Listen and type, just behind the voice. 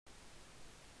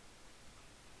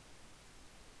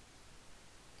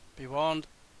Be warned,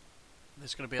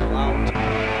 there's going to be a loud noise.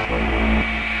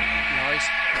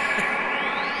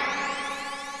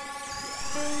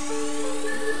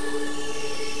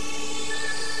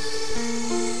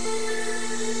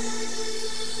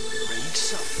 Read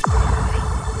software.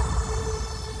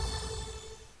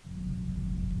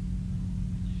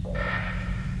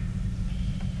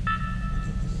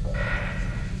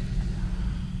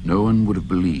 No one would have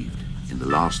believed in the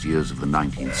last years of the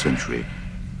 19th century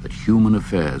that human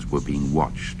affairs were being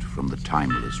watched from the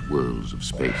timeless worlds of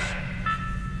space.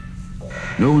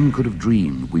 No one could have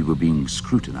dreamed we were being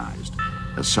scrutinized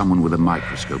as someone with a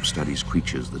microscope studies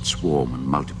creatures that swarm and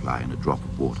multiply in a drop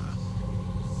of water.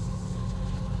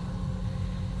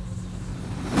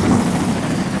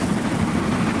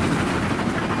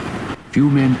 Few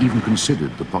men even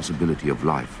considered the possibility of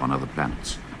life on other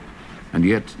planets. And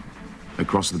yet,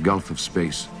 across the gulf of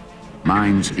space,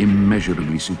 minds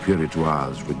immeasurably superior to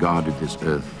ours regarded this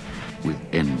Earth with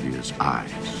envious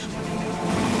eyes.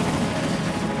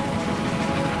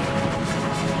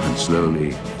 And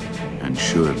slowly and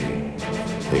surely,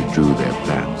 they drew their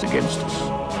plans against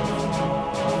us.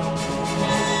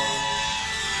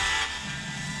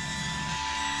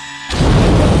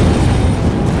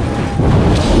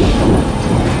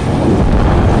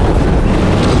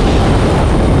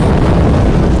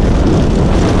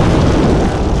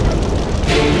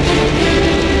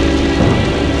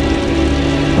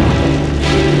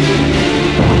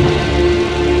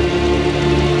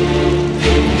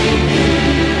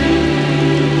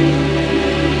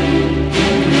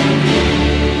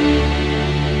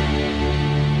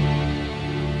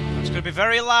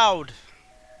 Very loud.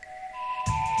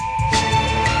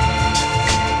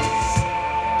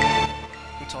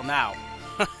 Until now.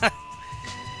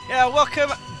 Yeah,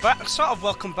 welcome back. Sort of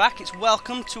welcome back. It's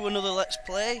welcome to another Let's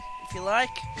Play, if you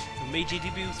like. With me,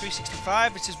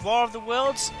 GDB365. This is War of the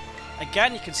Worlds.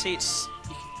 Again, you can see it's.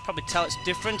 You can probably tell it's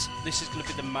different. This is going to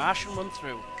be the Martian run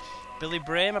through. Billy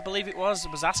Brame, I believe it was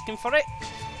asking for it.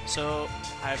 So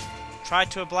I've tried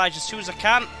to oblige as soon as I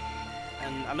can.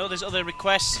 And I know there's other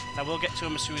requests, and I will get to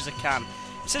them as soon as I can.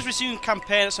 It says resume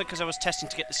campaign, that's because I was testing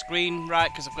to get the screen right,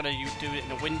 because I've got to do it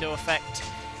in a window effect.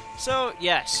 So,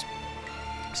 yes.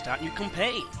 Start new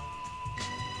campaign.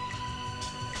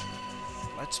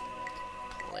 Let's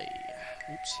play.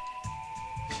 Oops.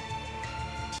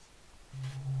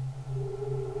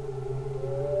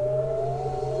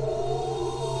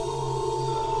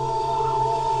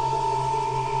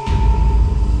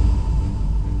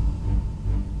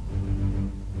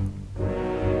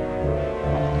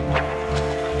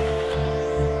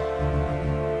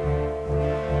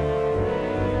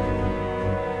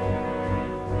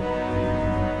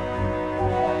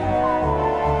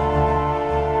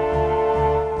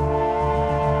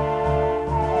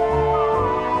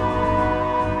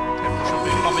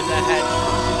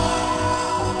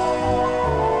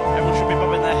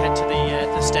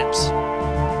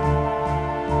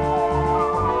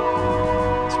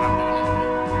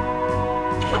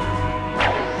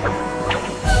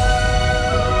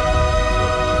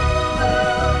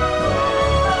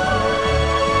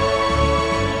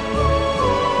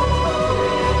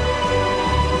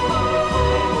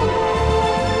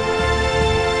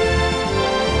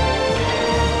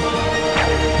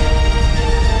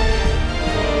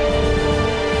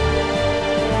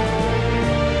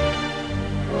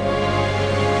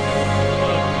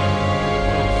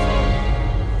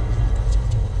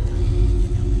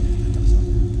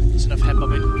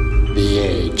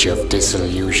 Of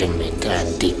disillusionment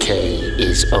and decay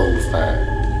is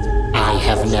over. I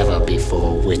have never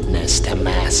before witnessed a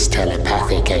mass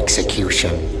telepathic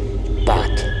execution, but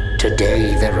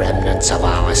today the remnants of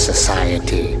our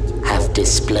society have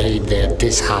displayed their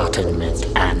disheartenment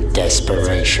and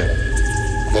desperation.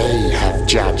 They have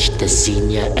judged the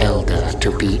senior elder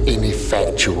to be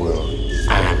ineffectual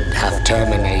and have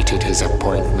terminated his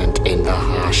appointment in the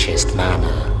harshest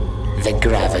manner. The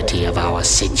gravity of our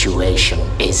situation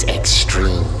is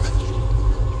extreme.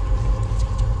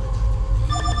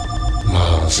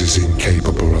 Mars is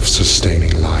incapable of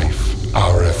sustaining life.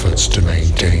 Our efforts to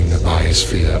maintain the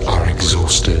biosphere are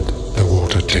exhausted. The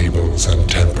water tables and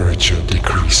temperature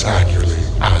decrease annually,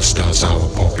 as does our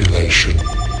population.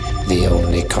 The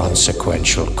only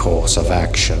consequential course of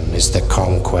action is the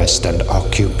conquest and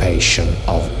occupation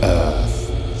of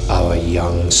Earth, our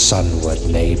young sunward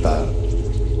neighbor.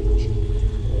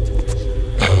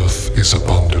 Earth is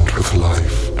abundant with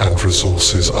life, and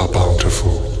resources are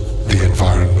bountiful. The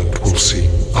environment will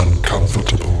seem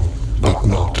uncomfortable, but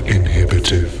not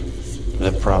inhibitive.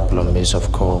 The problem is,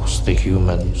 of course, the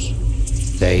humans.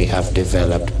 They have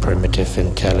developed primitive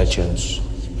intelligence,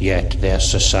 Yet their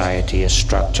society is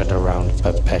structured around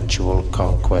perpetual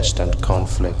conquest and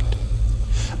conflict.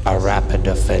 A rapid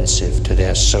offensive to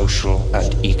their social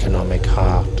and economic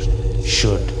heart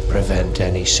should prevent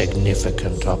any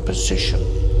significant opposition.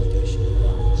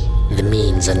 The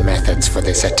means and methods for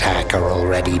this attack are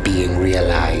already being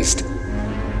realized.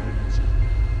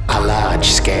 A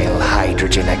large-scale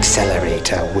hydrogen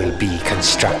accelerator will be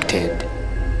constructed.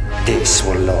 This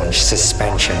will launch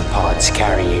suspension pods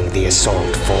carrying the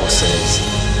assault forces.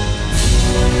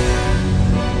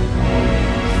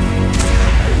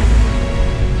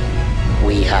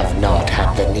 We have not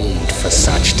had the need for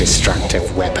such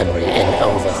destructive weaponry in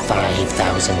over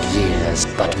 5,000 years,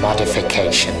 but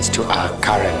modifications to our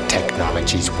current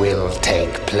technologies will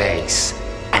take place,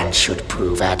 and should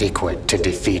prove adequate to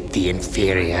defeat the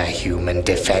inferior human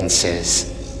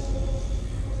defenses.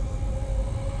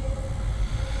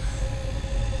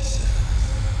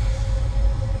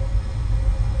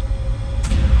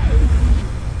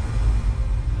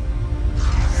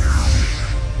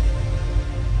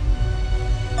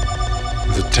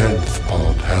 The 10th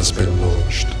pod has been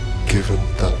launched. Given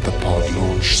that the pod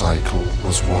launch cycle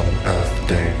was 1 Earth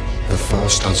day, the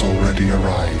first has already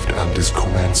arrived and is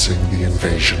commencing the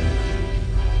invasion.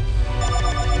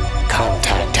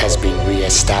 Contact has been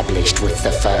re-established with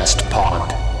the first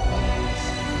pod.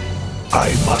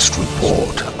 I must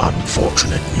report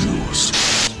unfortunate news.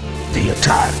 The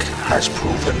attack has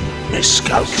proven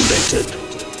miscalculated.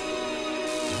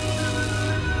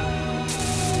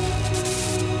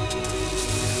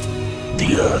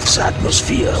 The Earth's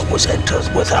atmosphere was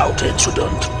entered without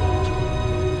incident.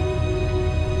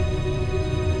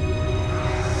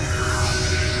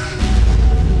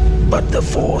 But the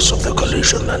force of the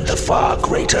collision and the far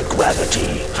greater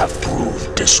gravity have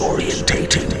proved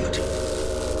disorientating.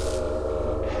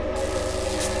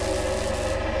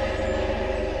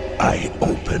 I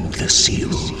opened the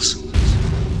seals.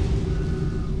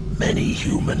 Many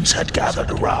humans had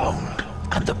gathered around,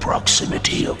 and the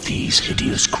proximity of these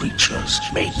hideous creatures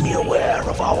made me aware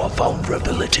of our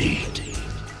vulnerability.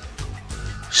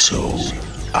 So,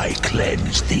 I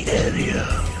cleansed the area.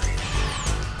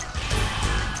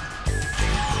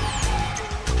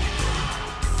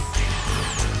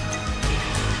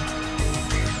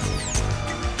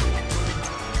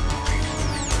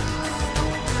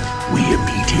 We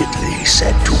immediately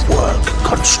set to work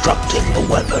constructing the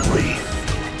weaponry,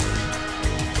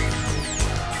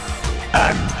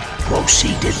 and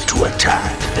proceeded to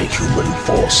attack the human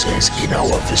forces in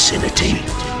our vicinity.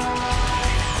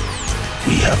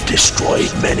 We have destroyed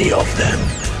many of them,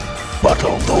 but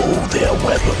although their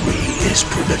weaponry is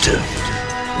primitive,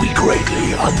 we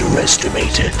greatly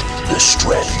underestimated the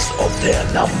strength of their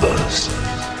numbers.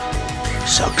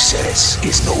 Success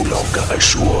is no longer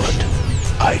assured.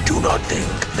 I do not think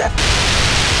that...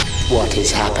 What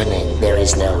is happening? There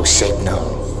is no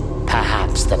signal.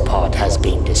 Perhaps the pod has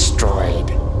been destroyed.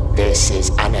 This is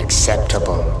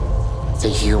unacceptable. The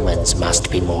humans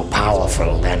must be more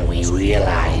powerful than we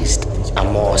realized. A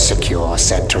more secure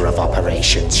center of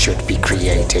operations should be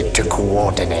created to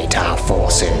coordinate our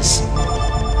forces.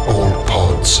 All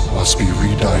pods must be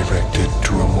redirected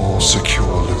to a more secure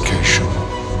location.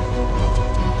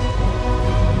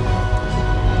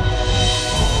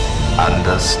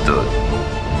 Understood.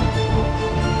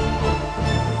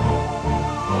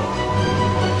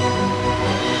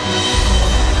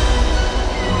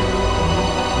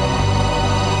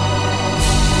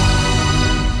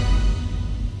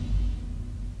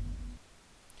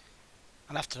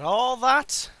 And after all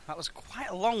that was quite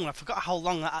a long one. I forgot how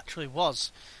long that actually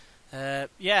was.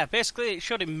 Yeah, basically it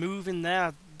showed him moving there.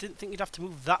 I didn't think you'd have to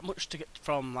move that much to get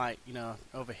from, like, you know,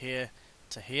 over here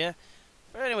to here.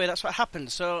 But anyway, that's what happened.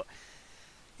 So,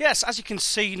 yes, as you can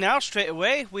see now, straight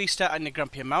away, we start in the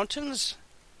Grampian Mountains.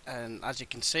 And as you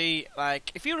can see,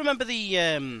 like, if you remember the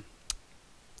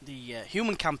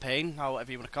human campaign, or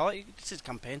whatever you want to call it, this is a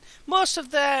campaign. Most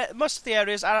of the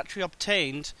areas are actually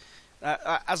obtained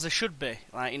as they should be,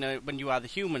 like, you know, when you are the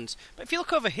humans. But if you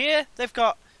look over here, they've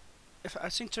got, if I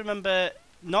seem to remember,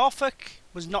 Norfolk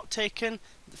was not taken,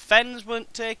 the Fens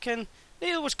weren't taken,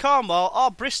 neither was Cornwall or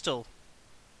Bristol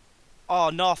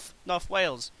or North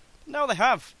Wales. No, they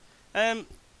have.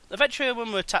 Eventually,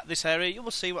 when we attack this area, you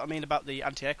will see what I mean about the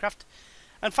anti-aircraft.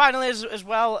 And finally, as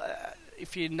well,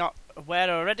 if you're not aware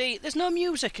already, there's no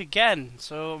music again.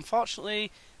 So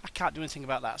unfortunately, I can't do anything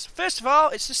about that. So first of all,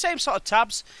 it's the same sort of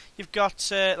tabs. You've got,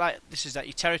 like, this is that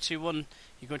your territory one.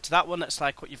 You go into that one, that's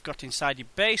like what you've got inside your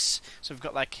base. So we've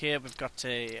got, like, here, we've got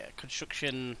a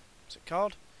construction, what's it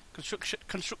called?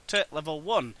 Constructor level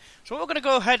 1. So what we're going to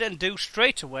go ahead and do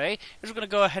straight away is we're going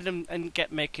to go ahead and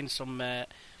get making some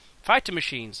Fighter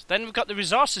machines. Then we've got the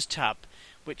resources tab,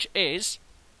 which is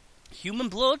human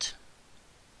blood,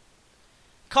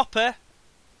 copper,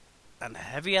 and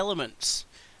heavy elements.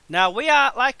 Now we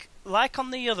are like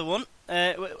on the other one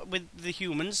with the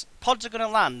humans. Pods are going to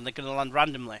land. And they're going to land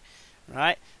randomly,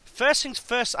 right? First things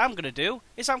first. I'm going to do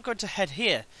is I'm going to head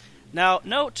here. Now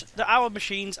note that our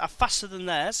machines are faster than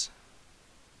theirs.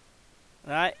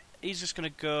 Right? He's just going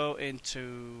to go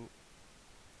into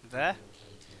there.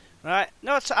 Right?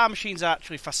 Note that our machines are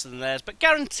actually faster than theirs, but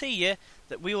guarantee you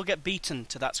that we will get beaten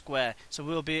to that square. So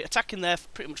we'll be attacking there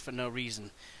pretty much for no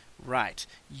reason. Right.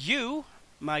 You,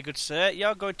 my good sir,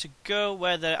 you're going to go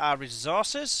where there are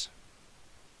resources.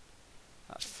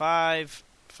 That's 5,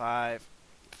 5,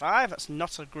 5. That's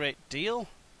not a great deal.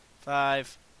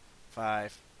 5,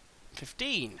 5,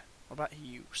 15. What about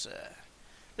you, sir?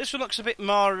 This one looks a bit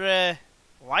more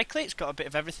likely. It's got a bit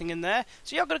of everything in there.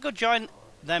 So you're going to go join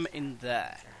them in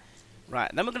there. Right,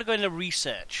 then we're going to go into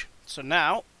research. So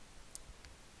now,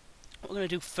 what we're going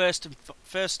to do first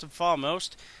and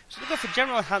foremost is we're going to go for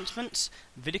general enhancements,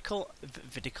 vehicle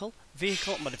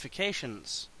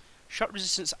modifications. Shot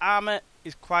resistance armor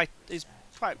is quite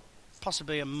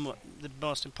possibly the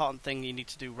most important thing you need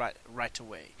to do right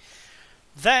away.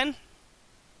 Then,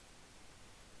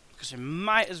 because we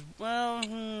might as well,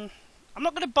 I'm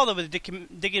not going to bother with the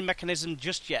digging mechanism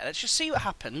just yet. Let's just see what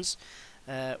happens.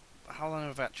 How long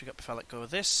have I actually got before I let go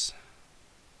of this?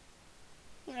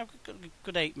 Yeah, I've got a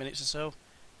good 8 minutes or so.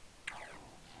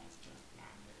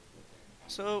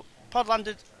 So, pod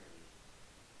landed.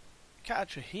 Can't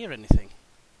actually hear anything.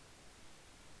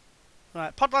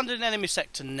 Right, pod landed in enemy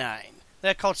sector 9.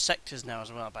 They're called sectors now as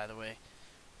well, by the way.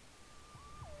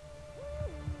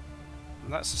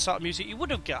 And that's the sort of music you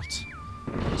would have got.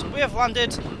 So we have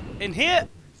landed in here.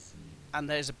 And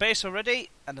there's a base already,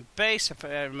 and the base, if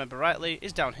I remember rightly,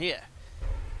 is down here.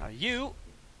 Now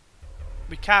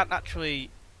we can't actually...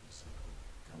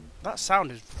 That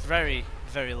sound is very,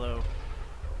 very low.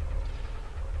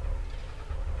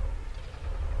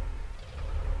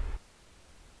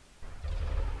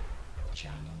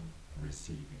 Channel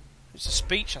receiving. It's a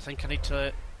speech, I think I need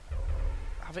to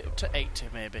have it up to 80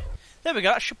 maybe. There we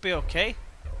go, that should be okay.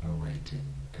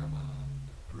 Awaiting command.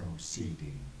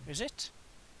 Proceeding. Is it?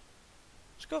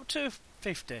 Let's go up to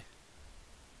 50.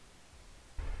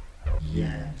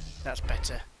 Yes. That's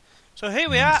better. So here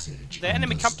we are, the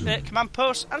enemy command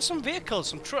post and some vehicles,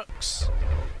 some trucks.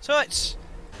 So it's...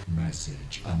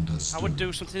 Message understood. I would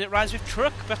do something that rhymes with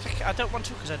truck, but I don't want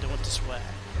to because I don't want to swear.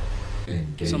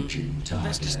 Engaging target.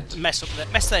 Let's just mess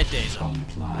their days up.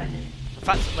 Complying. The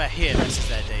fact that we're here messes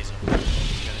their days up. To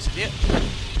be honest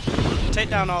with you. Take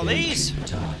down all these.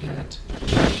 Target.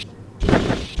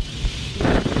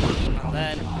 And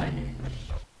then...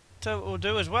 So what we'll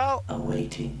do as well...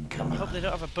 Awaiting command. I hope they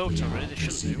don't have a boat already, they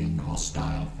shouldn't Receiving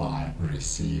hostile fire.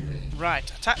 Receiving. Right,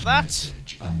 attack that.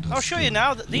 Message understood. I'll show you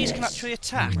now that these can actually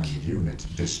attack. Human unit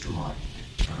destroyed.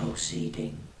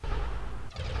 Proceeding.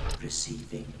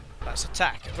 Receiving. That's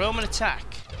attack. Roman attack.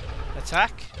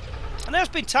 Attack. And there's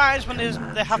been times when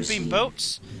there have been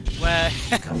boats where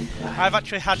I've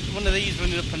actually had one of these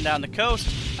running up and down the coast,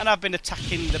 and I've been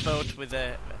attacking the boat with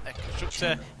a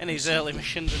constructor in his early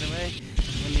missions anyway.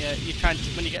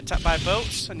 When you get attacked by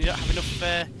boats and you don't have enough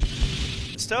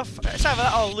stuff, it's either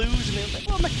that or lose, and it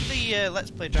will make the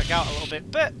Let's Play drag out a little bit.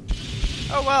 But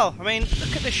oh well. I mean,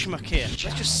 look at this schmuck here.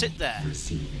 Let's just sit there.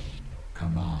 Receiving.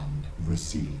 Command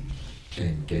received.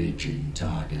 Engaging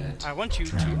target. I want you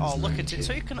to all look at it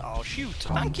so you can all shoot.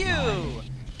 Thank you.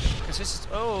 Because this is...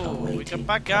 Oh, we got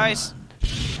bad guys.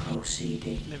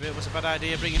 Proceeding. Maybe it was a bad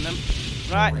idea bringing them.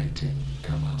 Right.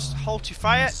 Just hold your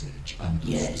fire.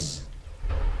 Yes.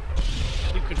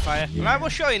 You can fire. Right, we'll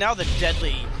show you now the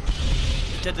deadly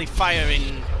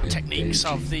firing techniques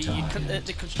of the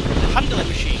handling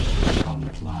machine.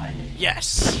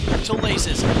 Yes. Little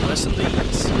lasers and worse than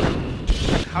these.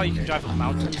 How you can drive up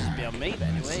mountains is beyond me, but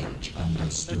anyway.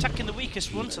 They're attacking the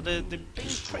weakest one, so they're being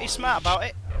pretty smart about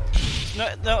it.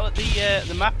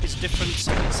 The map is different. It's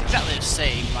exactly the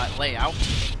same like layout,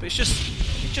 but it's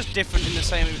just different in the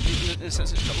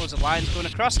sense it's got loads of lines going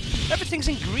across. Everything's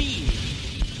in green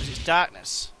because it's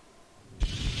darkness.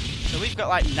 So we've got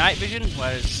like night vision,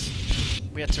 whereas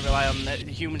we had to rely on the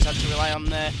humans had to rely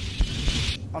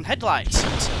on headlights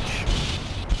and such.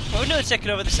 Well, we're nearly taken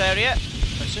over this area.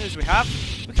 But as soon as we have,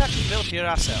 we can actually build here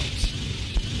ourselves.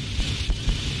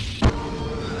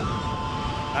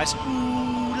 Nice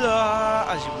ooh-la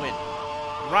as you win.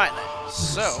 Right then,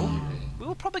 so we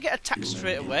will probably get attacked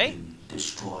straight away.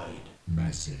 Destroyed.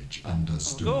 Message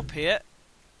understood. I'll go up here,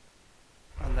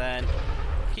 and then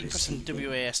keep pressing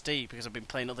WASD because I've been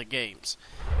playing other games.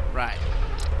 Right.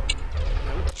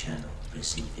 Channel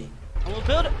receiving. And we'll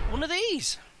build one of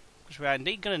these, because we are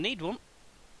indeed going to need one.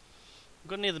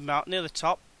 Go near the mountain, near the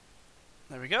top.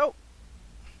 There we go.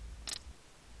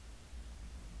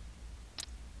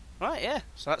 Right, yeah.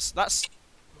 So that's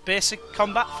basic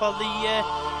combat for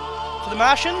the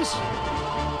Martians.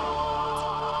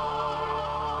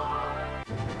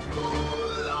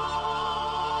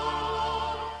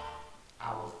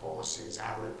 Our forces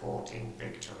are reporting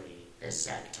victory. The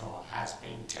sector has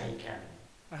been taken.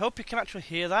 I hope you can actually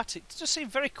hear that. It just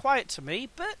seemed very quiet to me,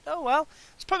 but oh well.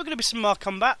 There's probably going to be some more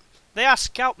combat. They are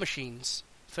scout machines,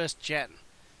 first gen.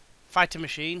 Fighter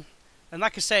machine. And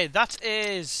like I say, that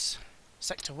is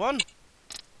Sector 1.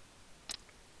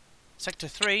 Sector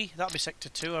 3, that'll be Sector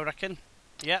 2, I reckon.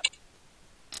 Yep.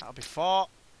 That'll be 4.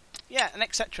 Yeah, and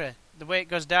etc. The way it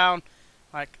goes down,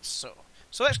 like so.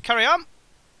 So let's carry on.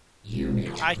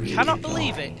 I cannot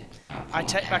believe it. I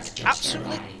take back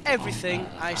absolutely everything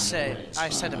I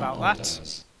said about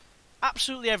that.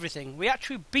 Absolutely everything. We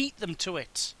actually beat them to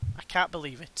it. I can't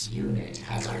believe it. Unit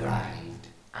has arrived.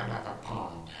 Another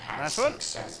pond has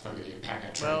successfully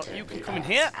penetrated. Well, you can come in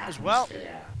here as well.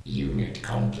 Unit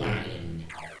complying.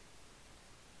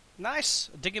 Nice.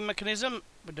 A digging mechanism.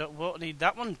 We won't need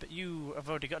that one, but you have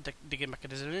already got a digging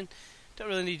mechanism in. Don't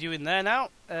really need you in there now.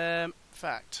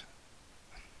 Fact.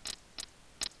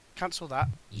 Cancel that.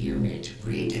 Unit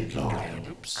redeployed.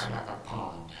 Oops. Another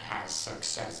pond has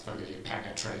successfully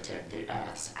penetrated the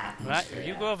Earth's atmosphere. Right,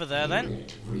 you go over there then.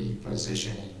 Unit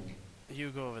repositioning. You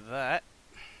go over there.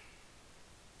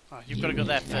 Oh, you've got to go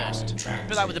there first.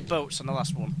 Put that with the boats on the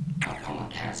last one. A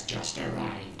pod has just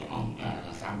arrived on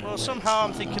Earth. Well, somehow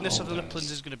I'm thinking the Southern Uplands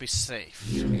is going to be safe.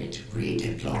 Unit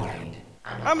redeployed.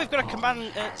 And we've got a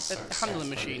command a handling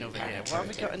machine over here. What have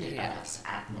we got in here?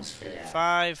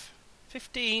 5,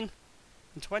 15,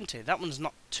 and 20. That one's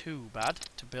not too bad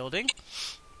to building.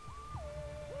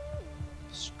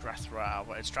 Strathmore,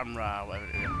 whatever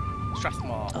it is.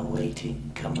 Strathmore.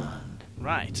 Awaiting command.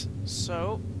 Right,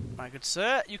 so, my good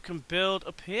sir, you can build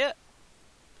up here.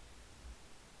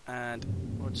 And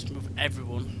we'll just move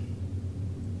everyone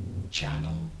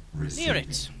Channel receiving. near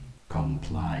it.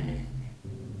 Complying.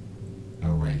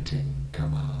 Awaiting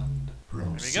command.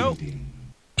 Proceeding.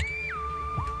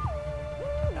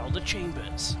 Elder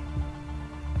Chambers.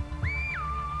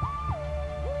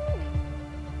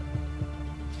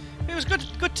 It was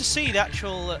good to see the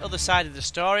actual other side of the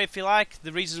story, if you like.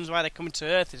 The reasons why they're coming to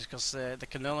Earth is because they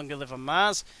can no longer live on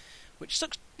Mars, which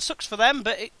sucks for them,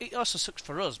 but it also sucks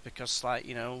for us because, like,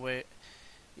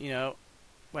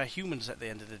 we're humans at the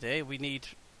end of the day. We need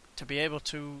to be able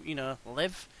to,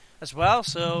 live as well.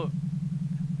 So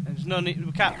there's no need.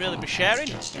 We can't really be sharing.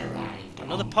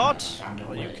 Another pod.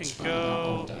 Well, you can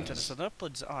go into the Southern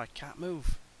Uplands. Oh, I can't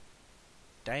move.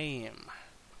 Damn.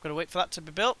 I've got to wait for that to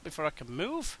be built before I can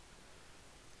move.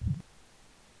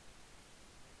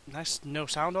 Nice, no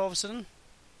sound all of a sudden.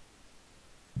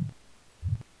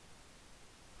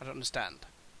 I don't understand.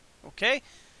 Okay,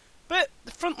 but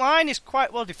the front line is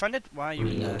quite well defended. Why are you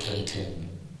in there?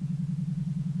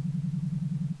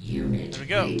 Unit there we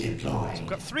go. So we've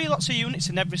got 3 lots of units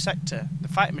in every sector. The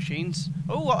fighting machines.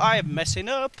 Oh, what I am messing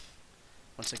up.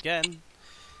 Once again.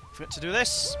 Forgot to do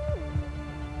this.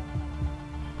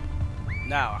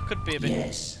 Now, I could be a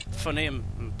bit funny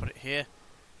and put it here.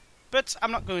 But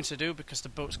I'm not going to do because the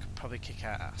boats could probably kick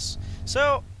our ass.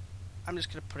 So, I'm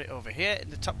just going to put it over here in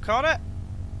the top corner.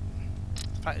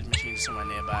 The fighting machine is somewhere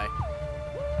nearby.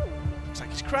 Looks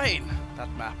like it's crying, that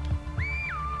map.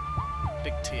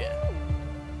 Big tear.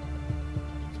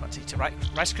 It's about to eat a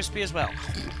Rice Krispie as well.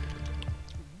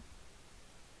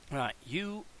 Right,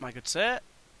 you, my good sir,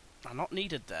 are not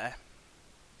needed there.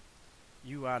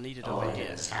 You are needed over here.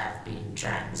 Orders have been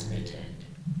transmitted.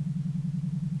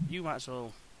 You might as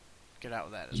well get out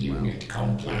of there as Unit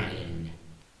complying.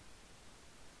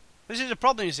 This is a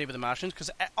problem you see with the Martians, because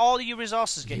all your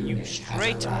resources get used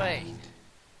straight away.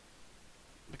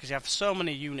 Because you have so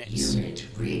many units. Unit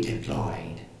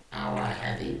redeployed. Our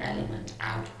heavy element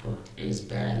output is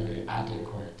barely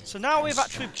adequate. So now we've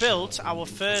actually built our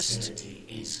first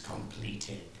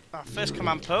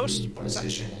command post.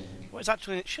 What's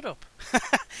actually? Shut up.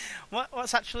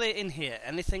 What's actually in here?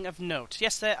 Anything of note?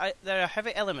 Yes, there are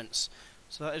heavy elements.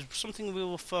 So that is something we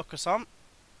will focus on,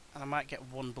 and I might get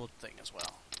one blood thing as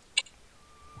well.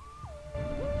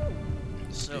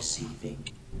 So we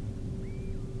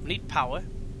need power,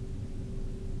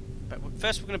 but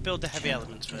first we're going to build the heavy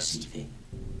elements first. The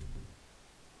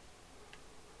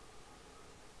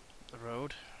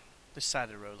road, this side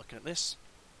of the road. Looking at this,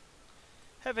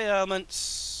 heavy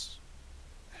elements.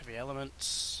 Heavy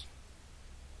elements.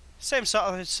 Same sort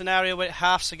of scenario where it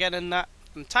halves again and that.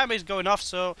 And timer is going off,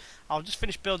 so I'll just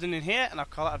finish building in here and I'll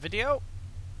call that a video.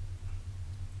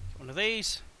 One of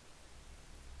these.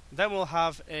 Then we'll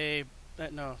have a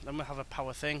then we'll have a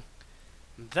power thing.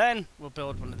 And then we'll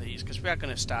build one of these because we are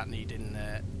going to start needing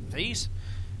these.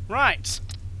 Right.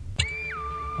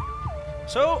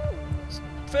 So,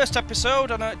 first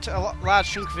episode, I know a large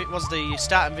chunk of it was the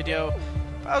starting video.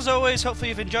 But as always, hopefully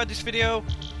you've enjoyed this video.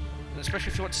 And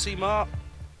especially if you want to see more,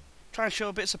 try and show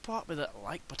a bit of support with that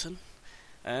like button.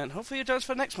 And hopefully you'll join us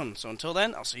for the next one. So until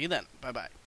then, I'll see you then. Bye bye.